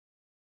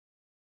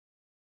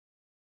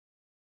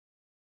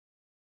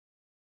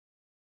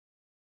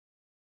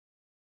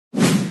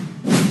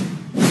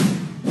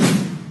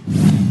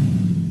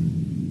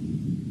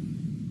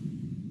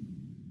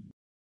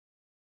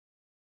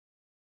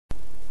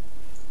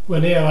We're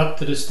now up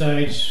to the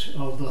stage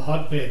of the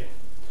hotbed.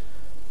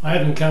 I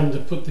haven't come to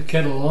put the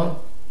kettle on,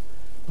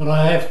 but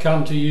I have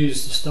come to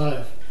use the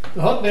stove.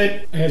 The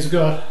hotbed has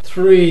got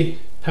 3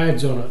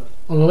 pads on it.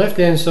 On the left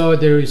hand side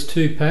there is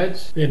 2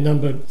 pads. They're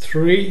numbered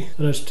 3,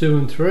 so that's 2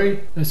 and 3.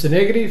 That's a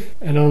negative.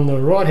 And on the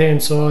right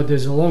hand side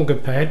there's a longer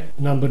pad,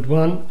 numbered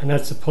 1, and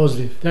that's a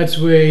positive. That's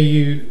where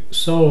you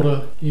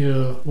solder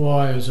your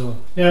wires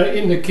on. Now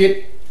in the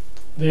kit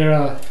there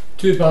are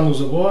 2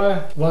 bundles of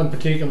wire. One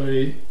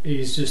particularly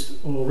is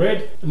just all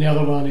red and the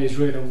other one is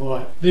red and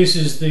white. This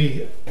is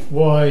the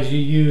wires you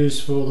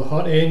use for the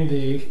hot end,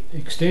 the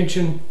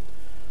extension.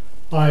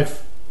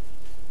 I've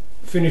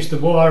finished the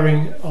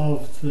wiring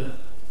of the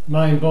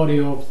main body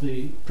of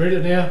the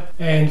printer now,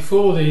 and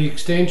for the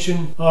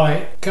extension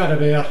I cut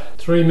about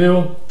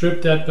 3mm,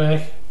 stripped that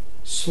back,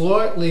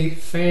 slightly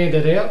fanned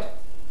it out,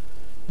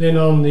 then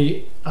on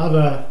the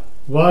other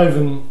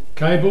woven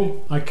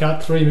cable I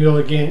cut 3mm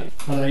again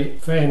and I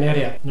fanned that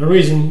out. And the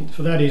reason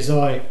for that is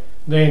I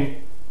then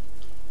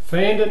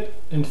fanned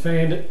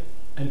it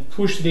and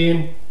pushed it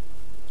in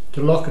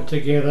to lock it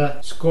together,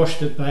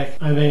 squashed it back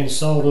and then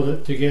soldered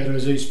it together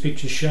as these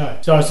pictures show.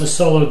 So it's a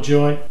solid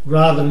joint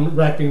rather than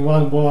wrapping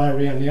one wire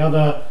around the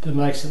other that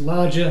makes it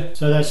larger.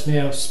 So that's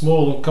now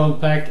small and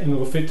compact and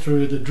will fit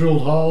through the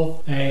drilled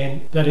hole,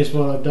 and that is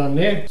what I've done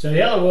there. So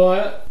the other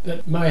wire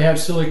that may have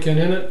silicone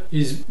in it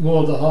is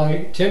more the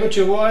high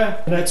temperature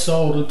wire, and that's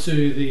soldered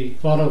to the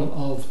bottom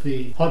of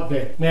the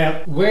hotbed.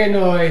 Now when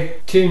I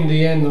tin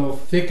the end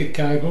of thicker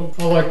cable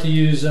I like to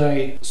use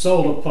a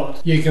solder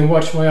pot. You can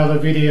watch my other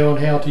video on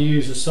how to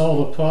use a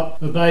solder pot,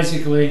 but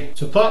basically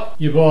it's a pot.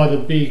 You buy the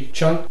big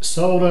chunk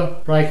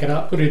solder, break it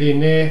up, put it in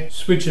there,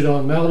 switch it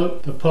on, melt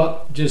it. The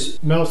pot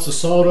just melts the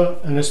solder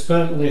and it's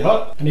permanently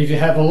hot. And if you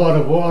have a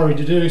lot of wiring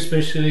to do,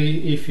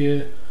 especially if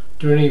you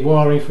do any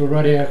wiring for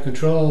radio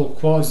control,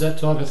 quads, that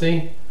type of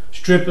thing,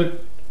 strip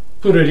it,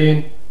 put it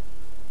in,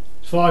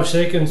 5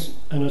 seconds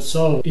and it's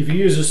soldered. If you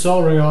use a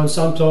soldering iron,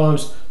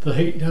 sometimes the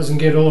heat doesn't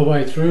get all the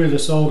way through, the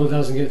solder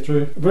doesn't get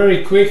through.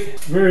 Very quick,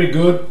 very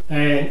good,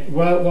 and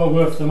well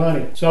worth the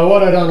money. So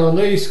what I done on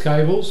these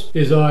cables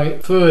is I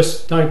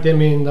first dunked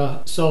them in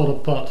the solder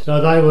pot. So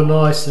they were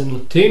nice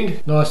and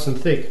tinned, nice and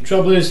thick. The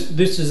trouble is,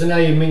 this is an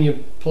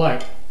aluminium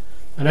plate,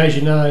 and as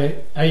you know,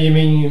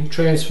 aluminium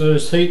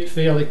transfers heat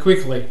fairly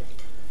quickly.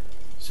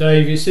 So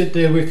if you sit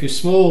there with your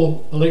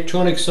small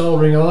electronic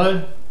soldering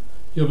iron,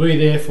 you'll be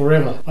there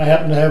forever. I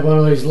happen to have one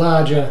of these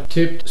larger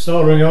tipped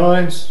soldering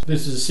irons.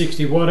 This is a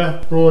 60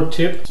 watt broad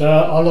tip, so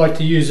I like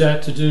to use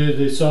that to do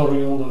the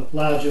soldering on the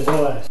larger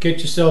wires.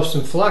 Get yourself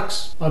some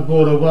flux. I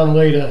bought a 1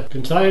 litre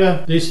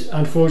container. This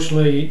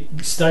unfortunately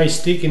stays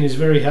sticky and is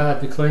very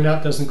hard to clean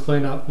up. Doesn't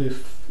clean up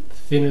with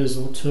thinners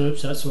or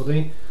terps, that sort of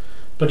thing.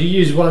 But you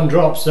use 1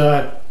 drop,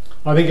 so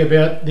I think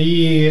about the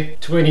year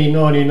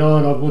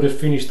 2099 I would have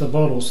finished the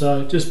bottle.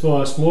 So just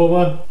buy a small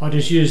one. I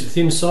just use the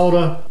thin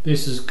solder.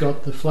 This has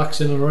got the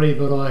flux in already,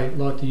 but I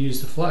like to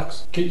use the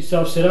flux. Get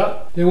yourself set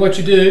up. Then what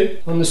you do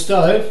on the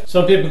stove,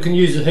 some people can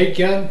use a heat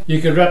gun. You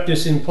can wrap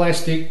this in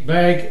plastic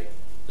bag,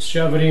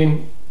 shove it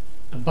in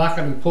a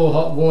bucket and pour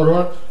hot water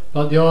on,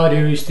 but the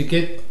idea is to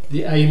get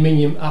the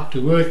aluminium up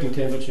to working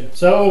temperature.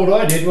 So all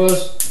what I did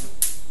was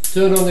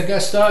turn on the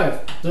gas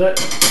stove. So that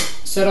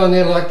sat on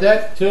there like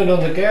that, turned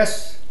on the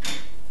gas,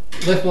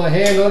 left my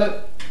hand on it.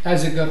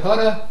 As it got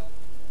hotter,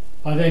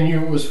 I then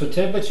knew it was for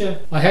temperature.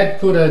 I had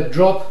put a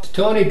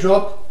tiny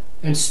drop,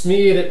 and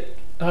smeared it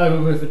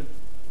over with a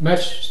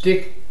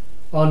matchstick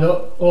on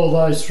all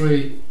those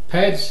 3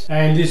 pads,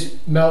 and this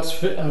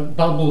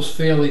bubbles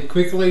fairly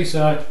quickly.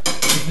 So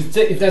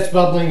if that's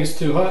bubbling, it's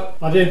too hot.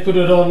 I then put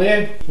it on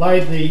there,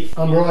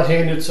 I'm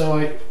right-handed, so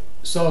I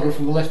solder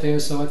from the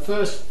left-hand side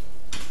first.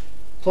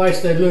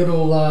 Placed a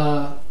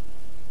little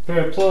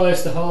pair of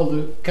pliers to hold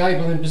the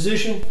cable in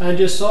position and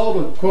just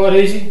solder. Quite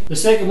easy. The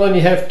second one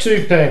you have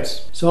 2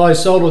 pads. So I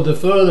soldered the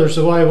furthest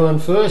away one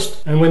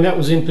first, and when that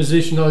was in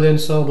position I then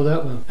soldered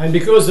that one. And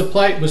because the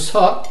plate was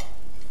hot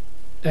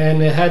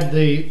and it had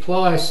the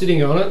plier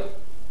sitting on it,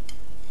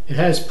 it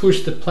has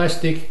pushed the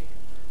plastic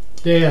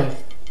down.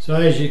 So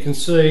as you can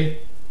see,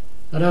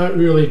 they don't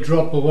really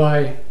drop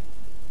away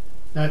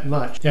that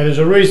much. Now there's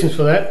a reason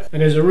for that,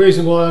 and there's a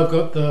reason why I've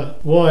got the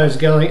wires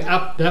going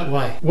up that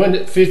way. When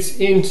it fits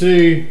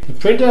into the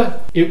printer,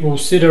 it will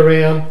sit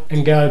around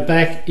and go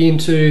back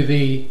into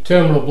the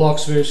terminal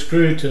blocks where it's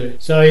screwed to.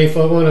 So if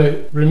I want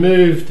to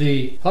remove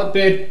the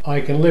hotbed, I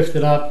can lift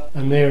it up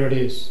and there it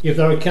is. If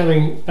they were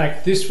coming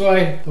back this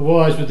way, the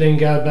wires would then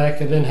go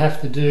back and then have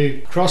to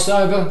do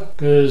crossover,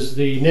 because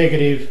the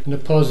negative and the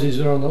positives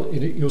are on the,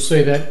 you'll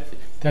see that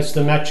that's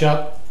the match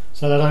up,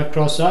 so they don't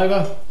cross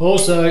over.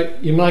 Also,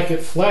 you make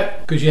it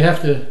flat because you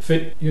have to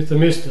fit your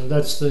thermistor.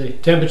 That's the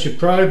temperature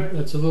probe.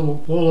 That's a little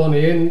ball on the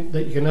end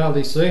that you can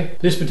hardly see.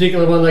 This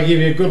particular one, they give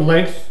you a good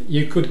length.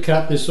 You could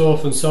cut this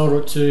off and solder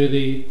it to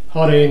the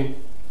hot end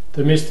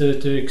thermistor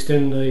to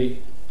extend the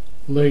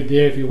lead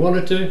there if you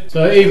wanted to.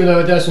 So even though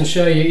it doesn't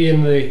show you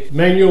in the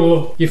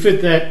manual, you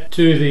fit that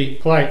to the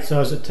plate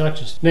so as it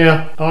touches.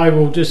 Now I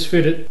will just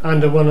fit it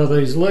under one of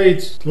these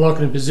leads to lock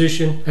it in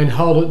position and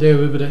hold it there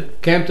with a bit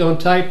of camped on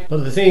tape.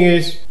 But the thing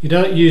is, you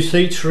don't use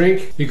heat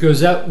shrink because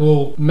that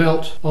will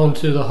melt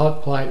onto the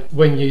hot plate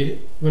when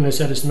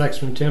it's at its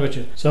maximum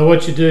temperature. So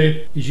what you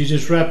do is you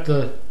just wrap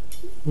the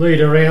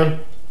lead around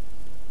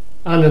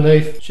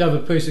underneath, shove a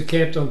piece of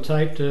camped on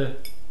tape to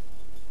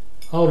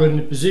hold it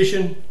in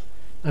position,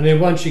 and then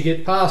once you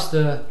get past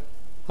the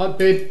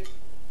hotbed,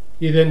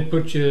 you then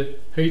put your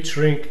heat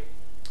shrink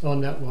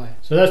on that way.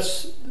 So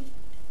that's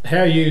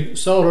how you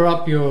solder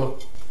up your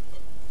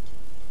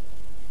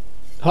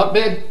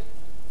hotbed.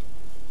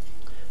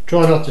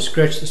 Try not to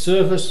scratch the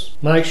surface,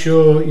 make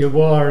sure your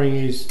wiring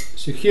is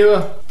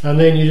secure, and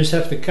then you just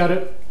have to cut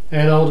it,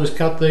 and I'll just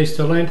cut these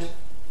to length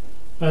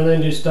and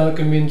then just dunk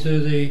them into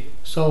the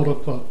solder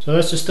pot. So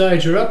that's the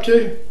stage you're up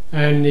to,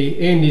 and the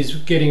end is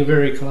getting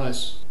very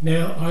close.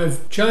 Now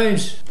I've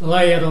changed the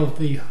layout of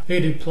the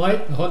heated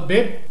plate, the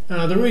hotbed.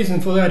 The reason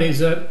for that is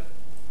that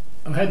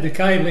I had the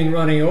cabling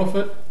running off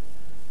it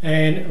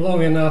and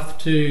long enough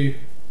to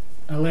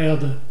allow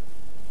the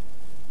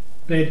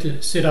bed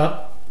to sit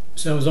up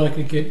so as I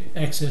could get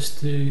access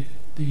to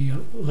the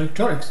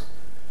electronics.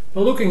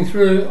 But looking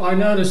through, I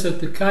noticed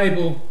that the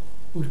cable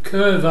would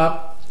curve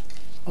up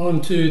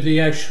onto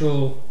the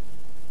actual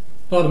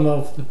bottom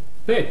of the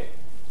bed.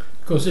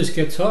 Of course this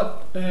gets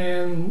hot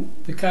and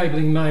the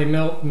cabling may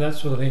melt and that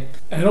sort of thing.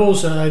 And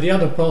also the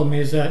other problem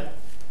is that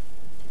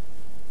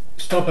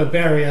stop a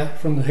barrier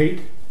from the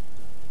heat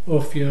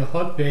off your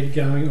hotbed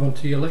going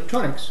onto your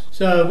electronics.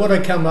 So what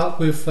I come up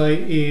with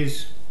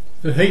is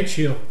the heat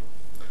shield.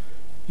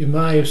 You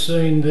may have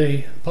seen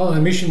the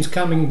Apollo missions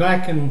coming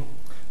back and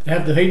they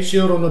have the heat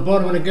shield on the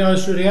bottom and it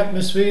goes through the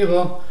atmosphere.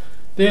 Well,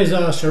 there's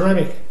our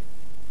ceramic.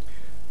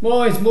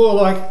 Mine's more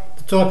like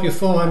the type you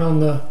find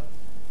on the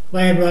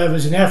Land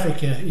Rovers in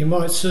Africa. You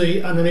might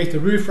see underneath the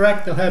roof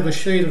rack they'll have a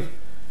sheet of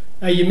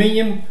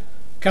aluminium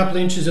a couple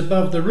of inches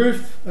above the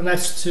roof, and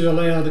that's to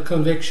allow the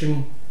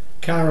convection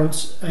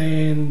currents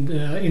and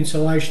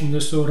insulation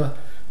to sort of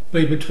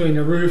be between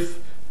the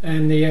roof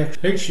and the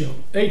heat shield.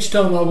 Each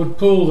time I would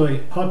pull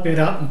the hotbed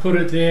up and put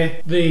it there,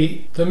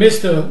 the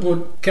thermistor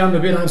would come a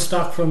bit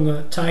unstuck from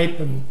the tape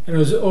and it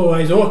was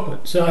always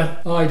awkward. So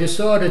I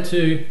decided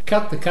to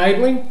cut the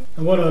cabling,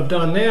 and what I've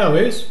done now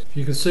is, if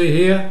you can see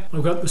here,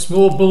 I've got the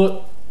small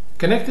bullet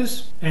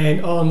connectors,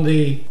 and on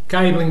the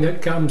cabling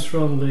that comes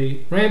from the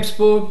ramps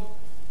board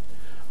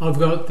I've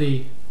got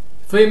the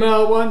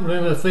female one.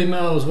 Remember, the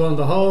female is one of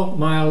the hole,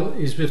 male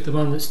is with the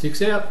one that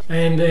sticks out,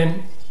 and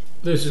then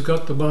this has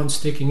got the one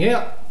sticking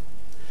out.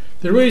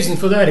 The reason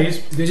for that is,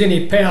 if there's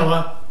any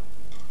power,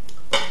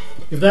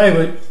 if they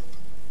were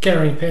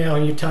carrying power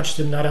and you touched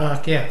them, they'd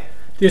arc out.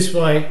 This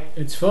way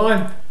it's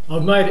fine.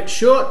 I've made it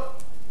short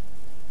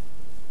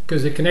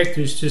because the connector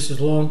is just as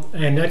long,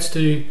 and that's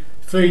to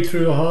feed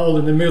through a hole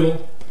in the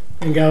middle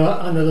and go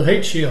under the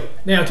heat shield.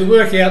 Now to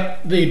work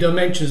out the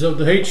dimensions of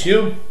the heat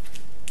shield,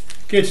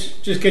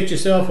 just get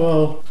yourself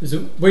there's a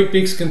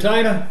Weet-Bix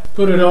container,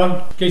 put it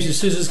on, get your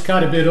scissors,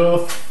 cut a bit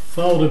off,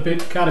 fold a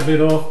bit, cut a bit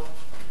off,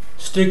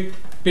 stick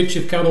bits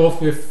you've cut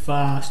off with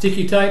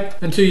sticky tape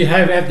until you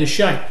have the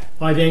shape.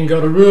 I then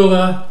got a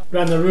ruler,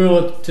 run the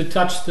ruler to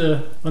touch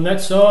on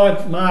that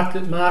side, marked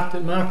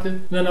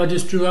it, then I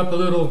just drew up a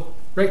little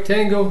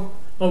rectangle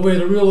of where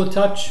the ruler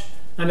touched,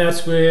 and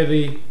that's where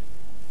the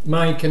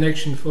main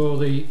connection for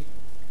the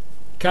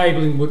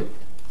cabling would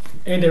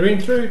enter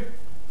in through.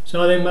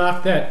 So I then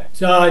mark that.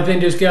 So I then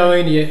just go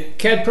into your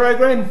CAD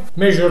program,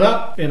 measure it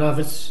up, if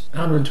it's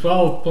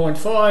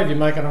 112.5, you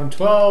make it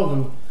 112,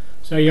 and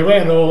so you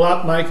round it all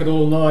up, make it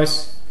all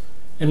nice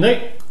and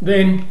neat.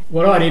 Then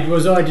what I did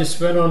was I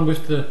just went on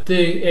with the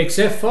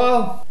DXF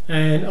file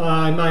and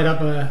I made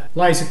up a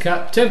laser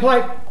cut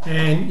template,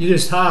 and you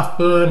just half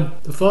burn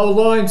the fold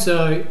line.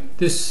 So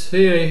this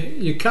here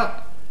you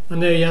cut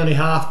and there you only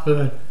half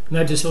burn, and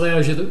that just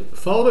allows you to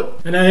fold it.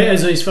 And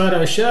as these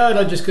photos showed,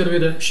 I just got a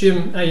bit of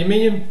shim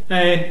aluminium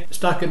and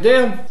stuck it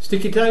down,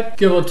 sticky tape,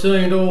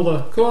 guillotined all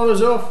the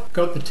corners off,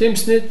 got the tim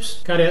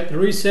snips, cut out the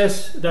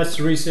recess, that's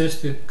the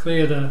recess to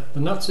clear the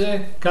nuts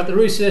there, cut the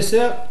recess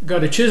out,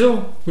 got a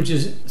chisel which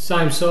is the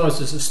same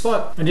size as the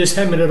slot, and just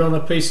hammered it on a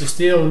piece of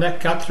steel, and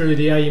that cut through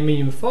the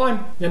aluminium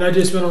fine. Then I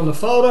just went on the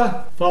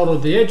folder,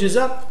 folded the edges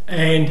up,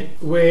 and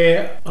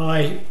where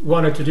I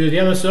wanted to do the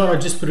other side I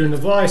just put in a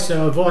vise,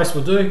 so a vise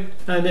will do,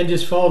 and then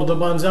just folded the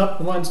ones up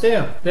and ones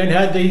down. Then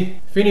had the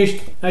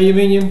finished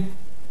aluminium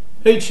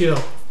heat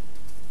shield.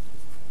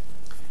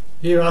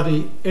 Here are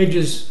the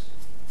edges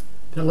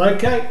to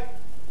locate.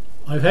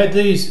 I've had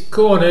these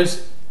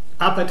corners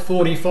up at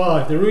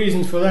 45. The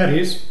reason for that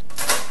is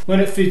when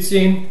it fits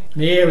in,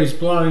 the air is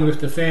blowing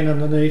with the fan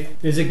underneath.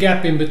 There's a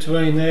gap in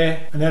between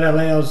there, and that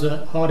allows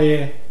the hot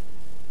air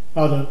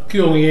or the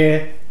cooling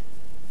air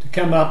to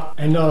come up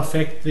and not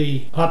affect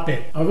the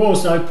hotbed. I've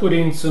also put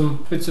in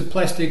some bits of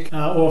plastic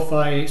off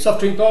a soft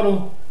drink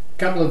bottle, a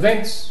couple of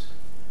vents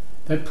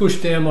that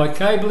push down my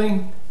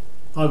cabling,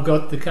 I've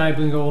got the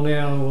cabling all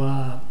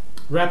now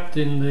wrapped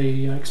in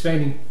the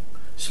expanding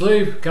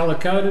sleeve, colour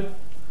coded,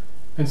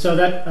 and so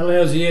that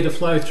allows the air to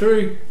flow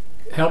through,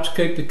 helps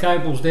keep the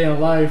cables down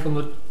low from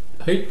the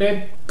heat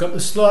bed. Got the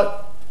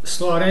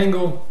slight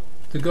angle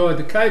to guide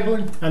the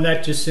cabling, and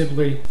that just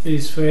simply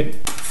is fed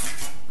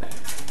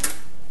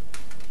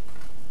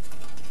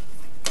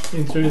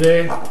in through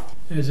there.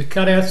 There's the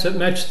cutouts that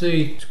match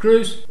the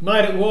screws.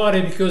 Made it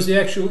wider because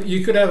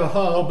you could have a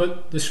hole,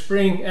 but the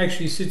spring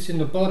actually sits in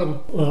the bottom,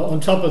 well, on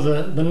top of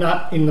the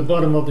nut in the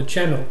bottom of the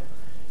channel.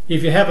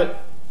 If you have it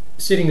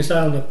sitting say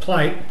on the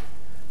plate,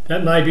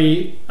 that may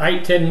be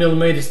 8-10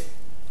 millimeters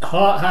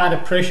harder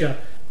pressure,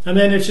 and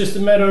then it's just a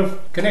matter of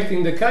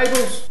connecting the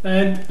cables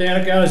and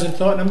down it goes and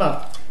tighten them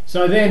up.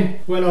 So then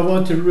when I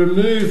want to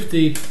remove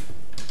the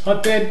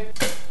hotbed,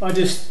 I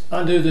just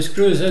undo the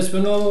screws as per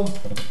normal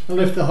and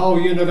lift the whole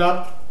unit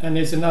up, and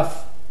there's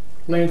enough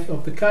length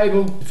of the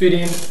cable to fit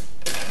in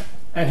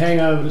and hang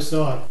over the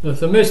side. The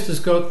thermistor's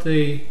got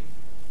the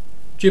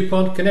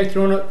DuPont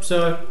connector on it,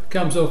 so it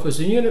comes off as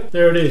a unit.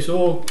 There it is,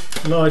 all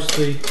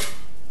nicely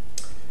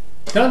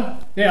done.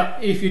 Now,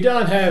 if you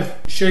don't have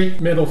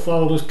sheet metal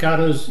folders,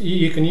 cutters,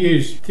 you can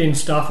use thin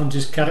stuff and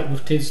just cut it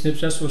with tin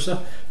snips, that sort of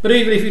stuff. But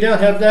even if you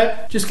don't have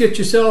that, just get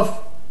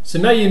yourself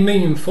some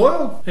aluminium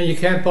foil and your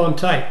Campon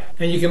tape,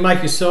 and you can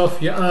make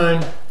yourself your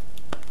own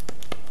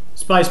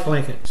space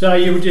blanket. So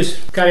you would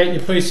just cut out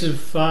your piece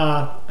of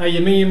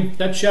aluminium,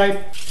 that shape,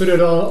 put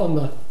it on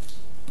the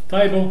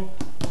table,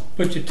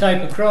 put your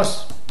tape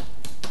across,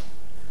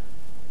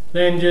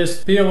 then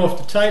just peel off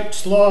the tape,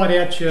 slide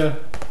out your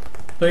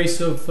piece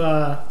of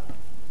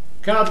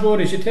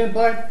cardboard as your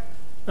template,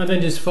 and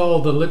then just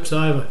fold the lips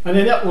over, and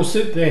then that will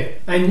sit there,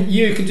 and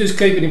you can just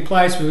keep it in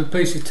place with a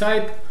piece of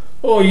tape,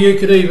 or you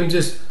could even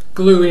just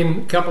glue in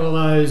a couple of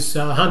those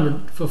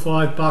 100 for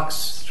 $5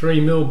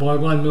 3mm by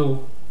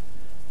 1mm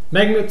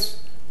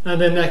magnets,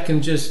 and then that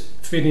can just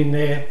fit in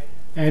there,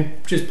 and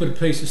just put a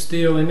piece of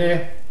steel in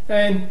there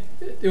and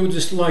it will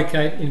just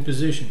locate in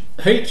position.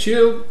 Heat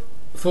shield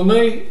for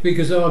me,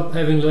 because I'm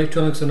having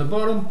electronics on the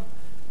bottom,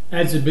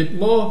 adds a bit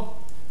more,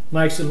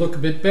 makes it look a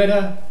bit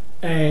better,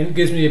 and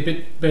gives me a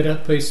bit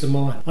better peace of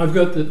mind. I've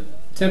got the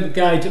temperature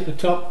gauge at the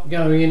top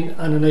going in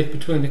underneath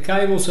between the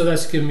cables, so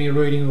that's giving me a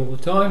reading all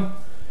the time.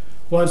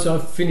 Once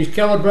I've finished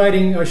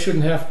calibrating, I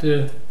shouldn't have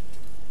to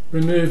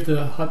remove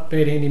the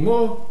hotbed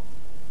anymore,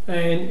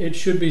 and it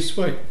should be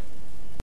sweet.